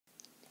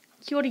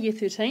Kia ora Year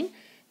 13.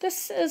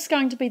 This is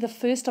going to be the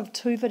first of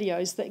two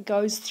videos that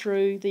goes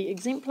through the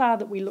exemplar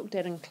that we looked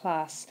at in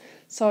class.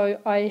 So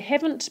I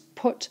haven't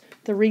put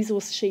the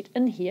resource sheet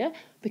in here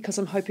because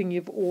I'm hoping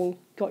you've all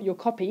got your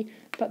copy,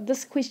 but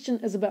this question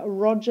is about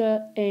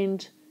Roger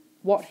and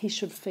what he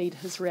should feed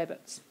his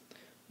rabbits.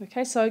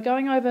 Okay, so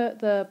going over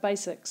the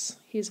basics,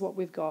 here's what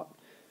we've got.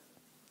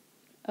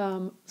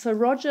 So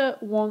Roger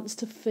wants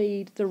to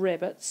feed the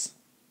rabbits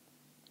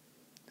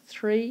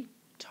 3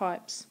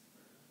 types,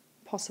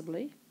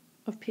 possibly,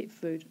 of pet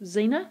food: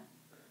 Xena,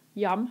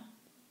 Yum,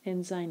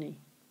 and Zany.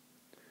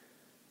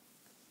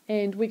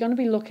 And we're going to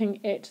be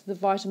looking at the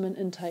vitamin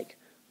intake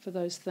for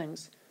those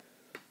things.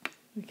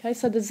 Okay,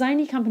 so the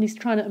Zany company's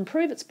trying to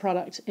improve its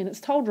product, and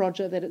it's told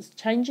Roger that it's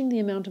changing the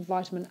amount of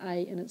vitamin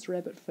A in its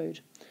rabbit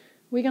food.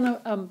 We're going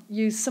to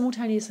use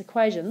simultaneous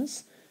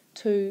equations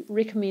to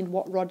recommend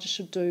what Roger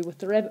should do with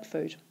the rabbit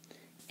food,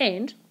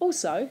 and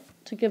also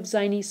to give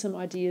Zany some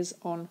ideas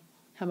on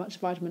how much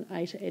vitamin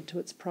A to add to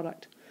its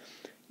product.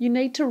 You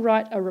need to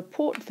write a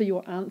report for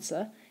your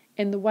answer,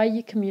 and the way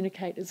you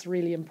communicate is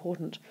really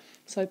important.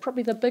 So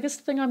probably the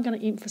biggest thing I'm going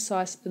to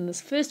emphasize in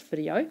this first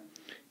video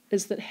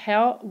is that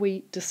how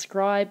we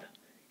describe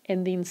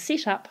and then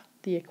set up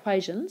the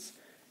equations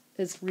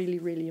is really,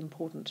 really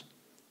important.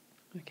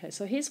 Okay,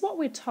 so here's what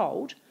we're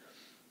told.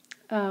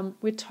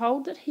 We're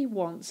told that he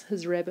wants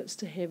his rabbits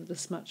to have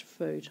this much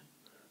food: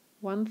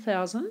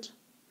 1,000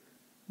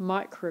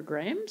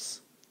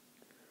 micrograms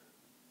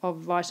of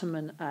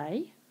vitamin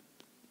A,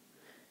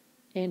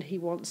 and he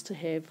wants to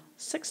have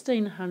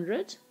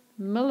 1,600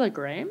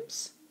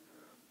 milligrams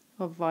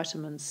of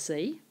vitamin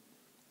C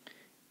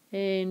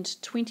and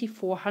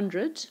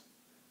 2,400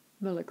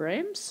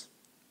 milligrams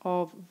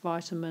of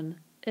vitamin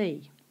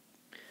E.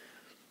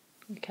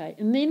 Okay,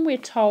 and then we're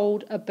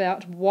told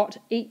about what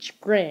each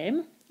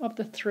gram of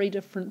the 3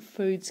 different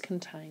foods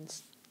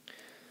contains.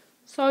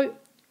 So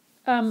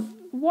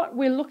what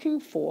we're looking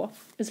for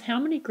is how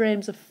many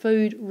grams of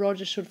food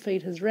Roger should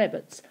feed his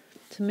rabbits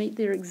to meet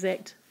their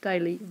exact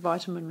daily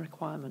vitamin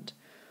requirement.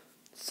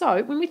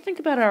 So when we think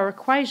about our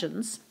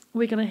equations,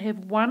 we're going to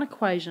have one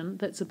equation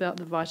that's about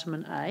the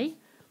vitamin A,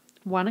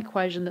 one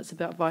equation that's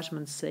about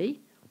vitamin C,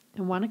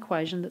 and one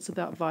equation that's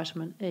about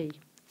vitamin E.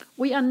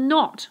 We are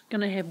not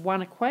going to have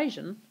one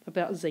equation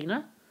about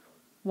Xena,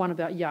 one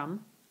about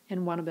Yum,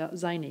 and one about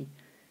Zany.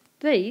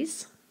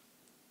 These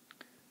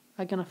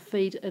are going to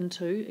feed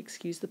into,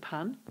 excuse the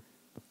pun,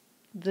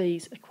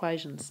 these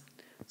equations.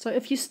 So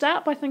if you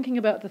start by thinking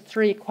about the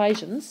 3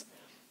 equations,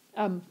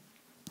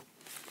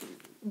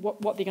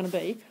 what they're going to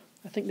be,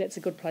 I think that's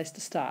a good place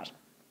to start.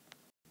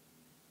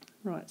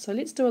 Right, so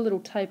let's do a little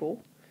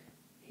table.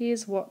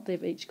 Here's what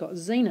they've each got.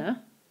 Xena,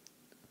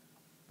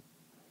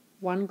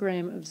 1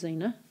 gram of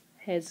Xena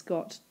has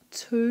got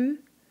 2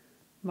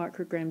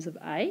 micrograms of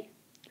A.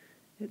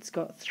 It's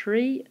got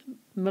 3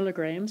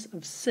 milligrams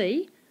of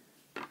C.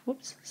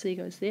 Whoops, C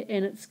goes there.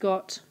 And it's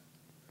got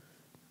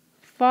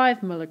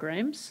 5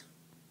 milligrams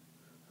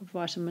of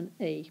vitamin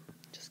E.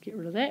 Just get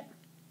rid of that.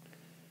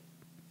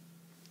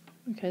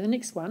 Okay, the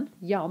next one,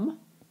 Yum,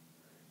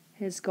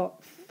 has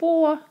got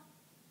 4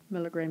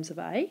 milligrams of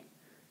A,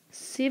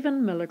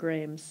 7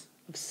 milligrams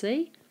of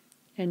C,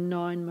 and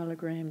 9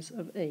 milligrams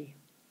of E.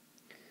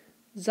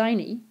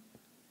 Zany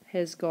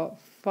has got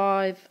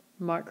 5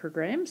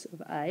 micrograms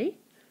of A,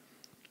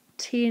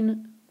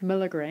 10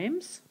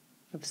 milligrams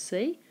of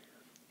C,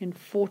 and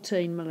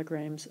 14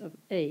 milligrams of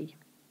E.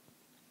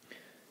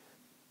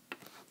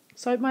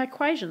 So my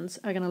equations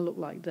are going to look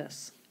like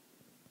this.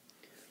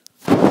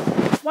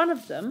 One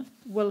of them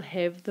will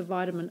have the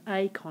vitamin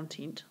A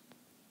content.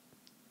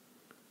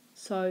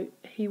 So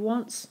he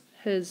wants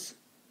his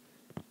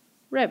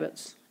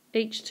rabbits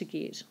each to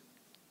get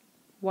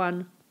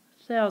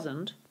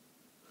 1,000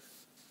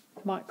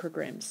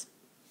 micrograms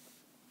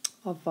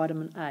of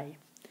vitamin A.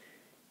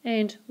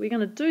 And we're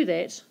going to do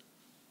that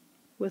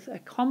with a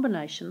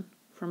combination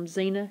from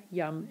Xena,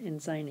 Yum,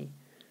 and Zany.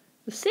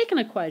 The second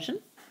equation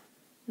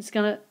is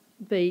going to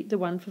be the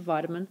one for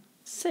vitamin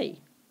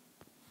C.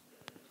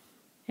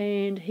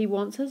 And he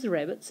wants his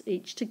rabbits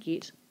each to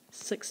get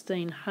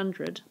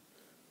 1,600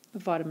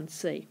 of vitamin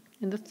C.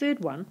 And the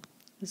third one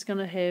is going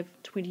to have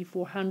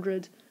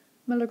 2,400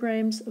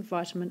 milligrams of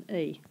vitamin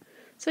E.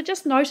 So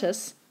just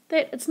notice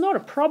that it's not a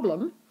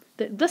problem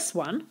that this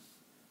one,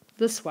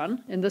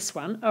 and this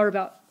one are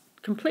about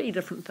completely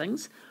different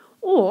things,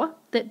 or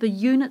that the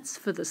units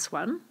for this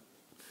one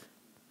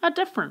are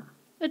different.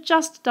 It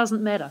just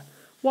doesn't matter.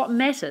 What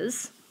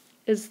matters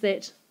is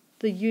that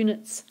the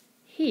units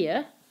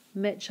here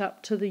match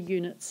up to the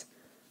units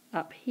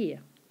up here.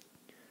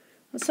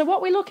 So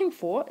what we're looking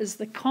for is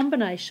the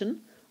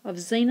combination of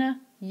Xena,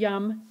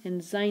 Yum,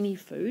 and Zany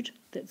food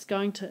that's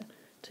going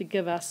to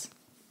give us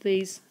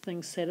these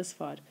things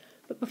satisfied.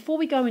 But before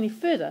we go any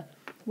further,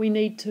 we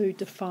need to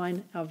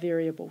define our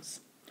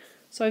variables.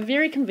 So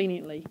very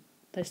conveniently,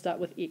 they start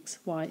with X,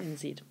 Y, and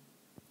Z.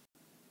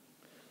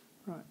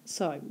 Right,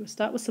 so we'll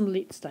start with some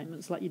let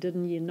statements like you did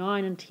in year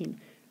 9 and 10.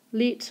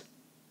 Let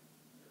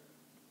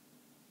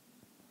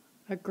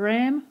a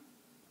gram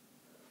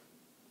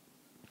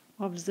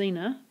of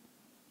Xena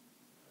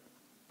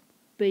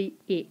be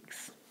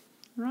X,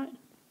 right?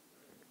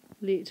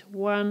 Let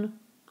 1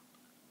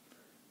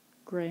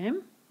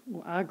 gram,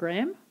 or a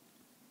gram,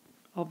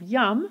 of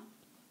yum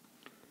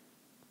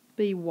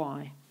be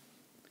Y.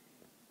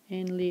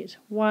 And let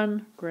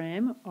 1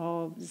 gram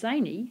of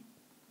zany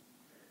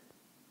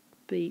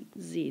be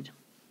Z.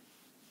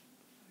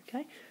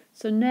 Okay,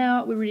 so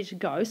now we're ready to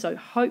go. So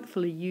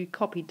hopefully you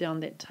copied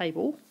down that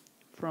table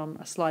from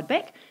a slide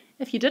back.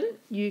 If you didn't,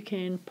 you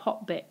can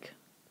pop back,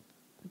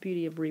 the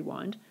beauty of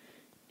rewind,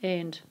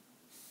 and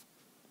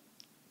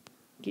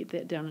get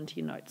that down into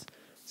your notes.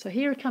 So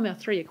here come our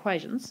 3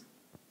 equations.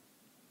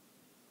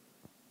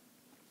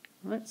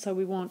 Right, so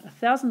we want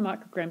 1,000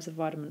 micrograms of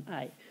vitamin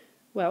A.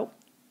 Well,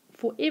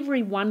 for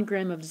every 1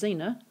 gram of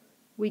Xena,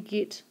 we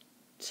get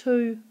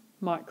 2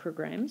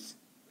 micrograms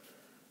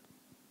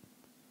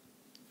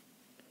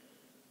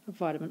of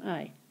vitamin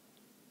A.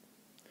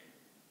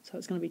 So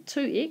it's going to be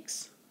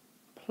 2x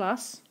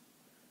plus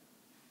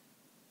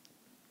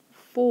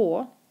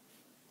 4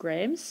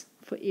 grams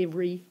for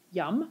every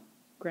yum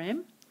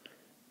gram,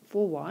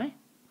 4y,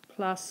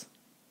 plus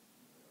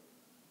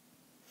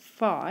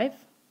 5z.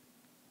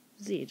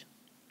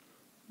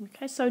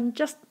 Okay, so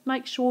just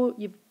make sure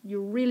you're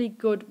really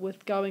good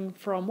with going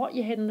from what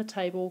you had in the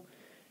table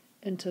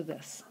into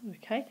this.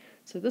 Okay,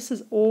 so this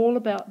is all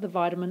about the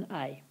vitamin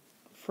A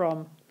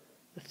from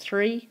the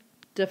 3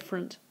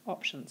 different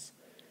options.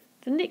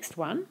 The next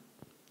one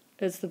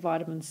is the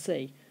vitamin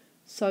C.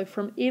 So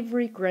from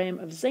every gram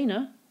of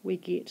Xena, we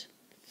get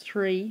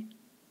 3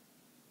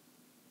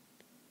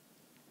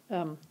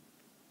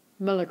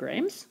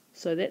 milligrams.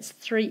 So that's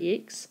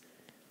 3x.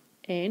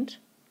 And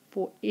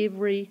for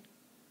every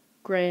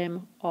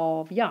gram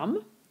of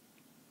yum,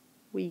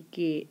 we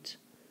get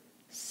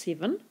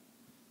 7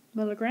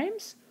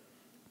 milligrams.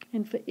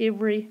 And for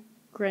every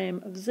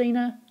gram of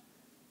Xena,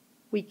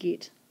 we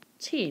get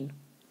 10.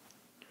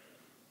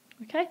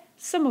 Okay,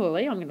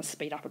 similarly, I'm going to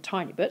speed up a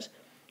tiny bit.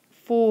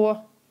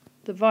 For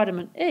the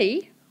vitamin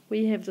E,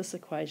 we have this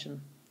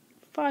equation,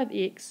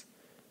 5x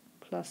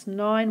plus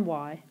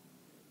 9y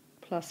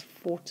plus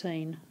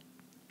 14z.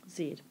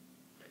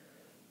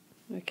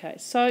 Okay,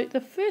 so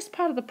the first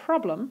part of the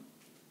problem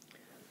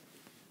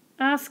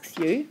asks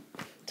you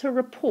to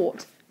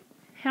report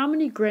how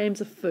many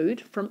grams of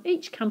food from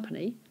each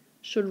company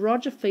should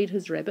Roger feed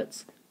his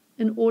rabbits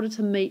in order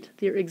to meet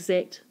their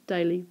exact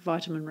daily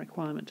vitamin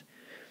requirement.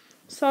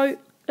 So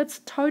it's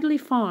totally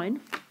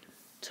fine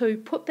to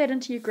put that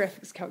into your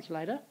graphics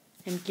calculator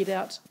and get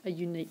out a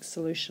unique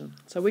solution.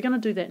 So we're going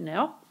to do that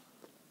now.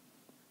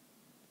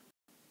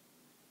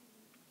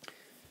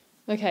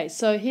 Okay,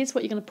 so here's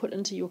what you're going to put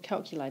into your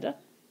calculator.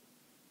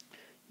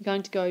 You're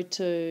going to go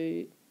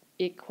to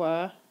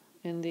Equa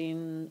and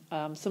then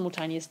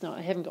simultaneous. Now,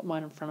 I haven't got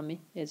mine in front of me,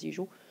 as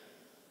usual.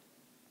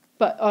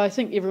 But I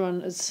think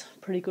everyone is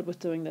pretty good with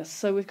doing this.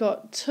 So we've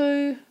got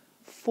 2,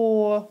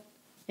 4,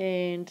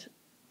 and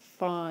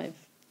 5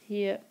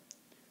 here.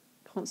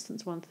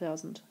 Constant's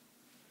 1,000.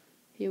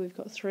 Here we've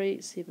got 3,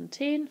 7,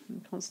 10,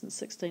 and constant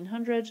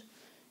 1,600,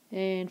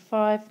 and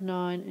 5,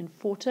 9, and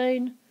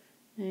 14,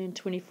 and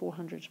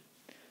 2,400.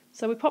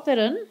 So we pop that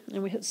in,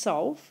 and we hit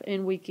solve,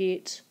 and we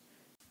get...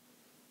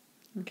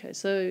 Okay,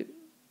 so...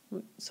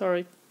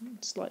 Sorry,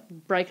 just like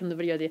breaking the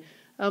video there.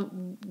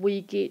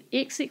 We get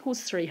x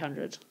equals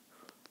 300,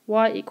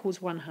 y equals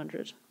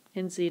 100,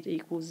 and z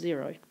equals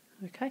 0.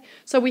 Okay,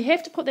 so we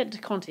have to put that into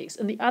context.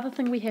 And the other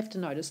thing we have to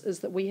notice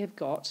is that we have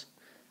got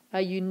a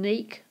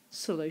unique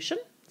solution.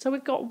 So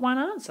we've got one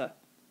answer,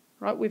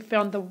 right? We've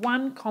found the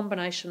one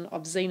combination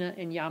of Xena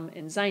and yum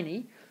and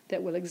zany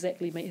that will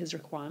exactly meet his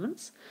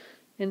requirements.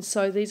 And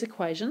so these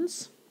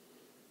equations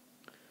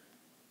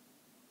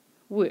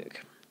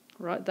work,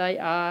 right? They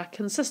are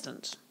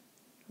consistent.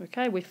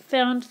 Okay, we've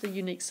found the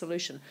unique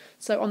solution.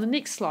 So on the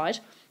next slide,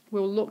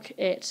 we'll look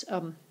at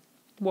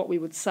what we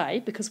would say,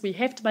 because we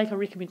have to make a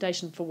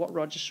recommendation for what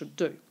Roger should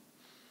do.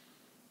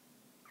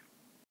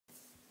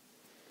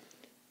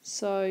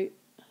 So,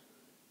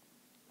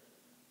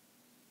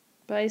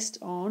 based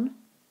on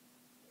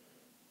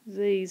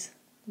these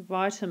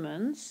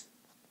vitamins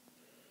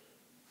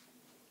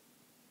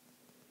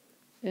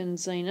in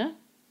Xena,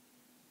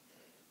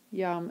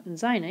 yum and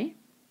zany,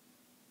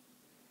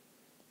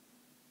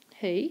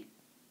 he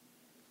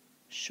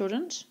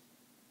shouldn't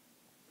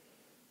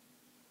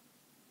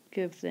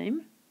give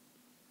them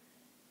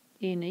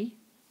any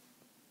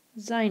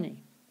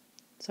zany.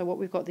 So what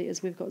we've got there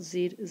is we've got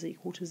z is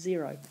equal to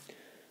 0.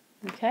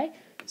 Okay,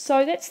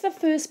 so that's the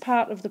first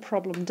part of the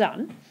problem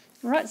done.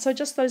 All right, so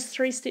just those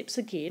 3 steps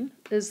again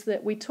is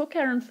that we took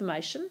our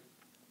information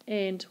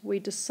and we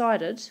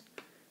decided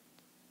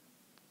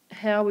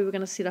how we were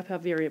going to set up our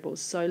variables.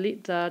 So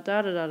let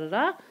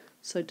da.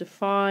 So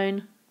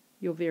define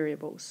your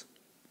variables.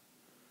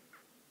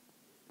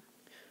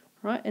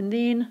 Right, and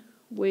then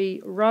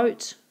we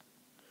wrote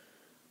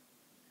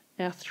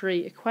our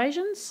 3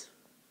 equations,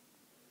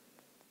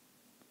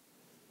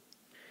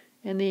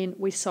 and then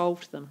we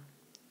solved them.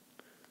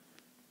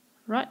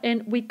 Right,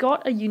 and we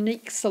got a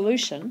unique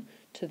solution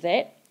to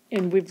that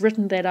and we've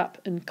written that up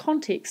in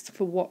context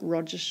for what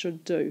Roger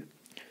should do.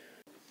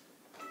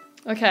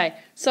 Okay,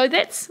 so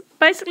that's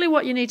basically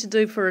what you need to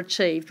do for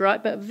achieved,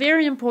 right? But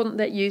very important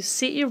that you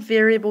set your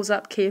variables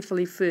up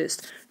carefully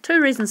first.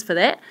 2 reasons for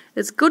that.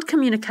 It's good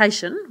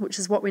communication, which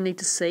is what we need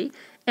to see,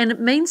 and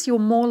it means you're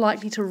more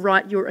likely to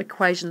write your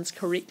equations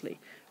correctly,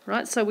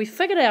 right? So we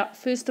figured out,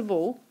 first of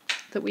all,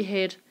 that we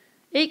had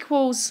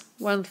equals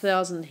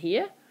 1,000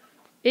 here,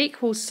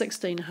 equals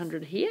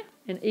 1,600 here,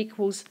 and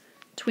equals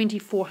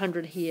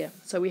 2,400 here.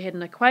 So we had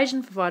an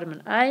equation for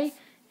vitamin A,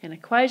 an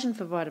equation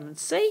for vitamin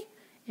C,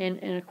 and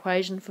an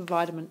equation for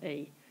vitamin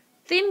E.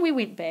 Then we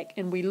went back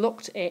and we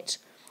looked at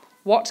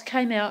what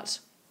came out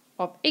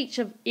of each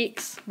of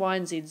X, Y,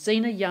 and Z,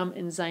 Zena, Yum,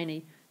 and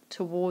Zany,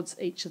 towards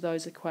each of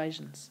those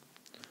equations.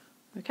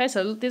 Okay,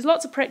 so there's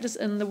lots of practice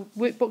in the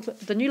workbook,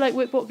 the New Lake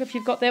workbook if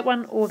you've got that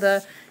one, or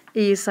the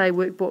ESA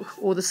workbook,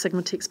 or the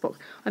Sigma textbook.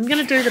 I'm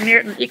going to do the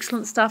merit and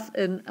excellence stuff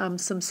in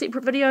some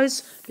separate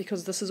videos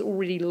because this is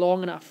already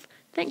long enough.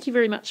 Thank you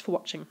very much for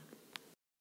watching.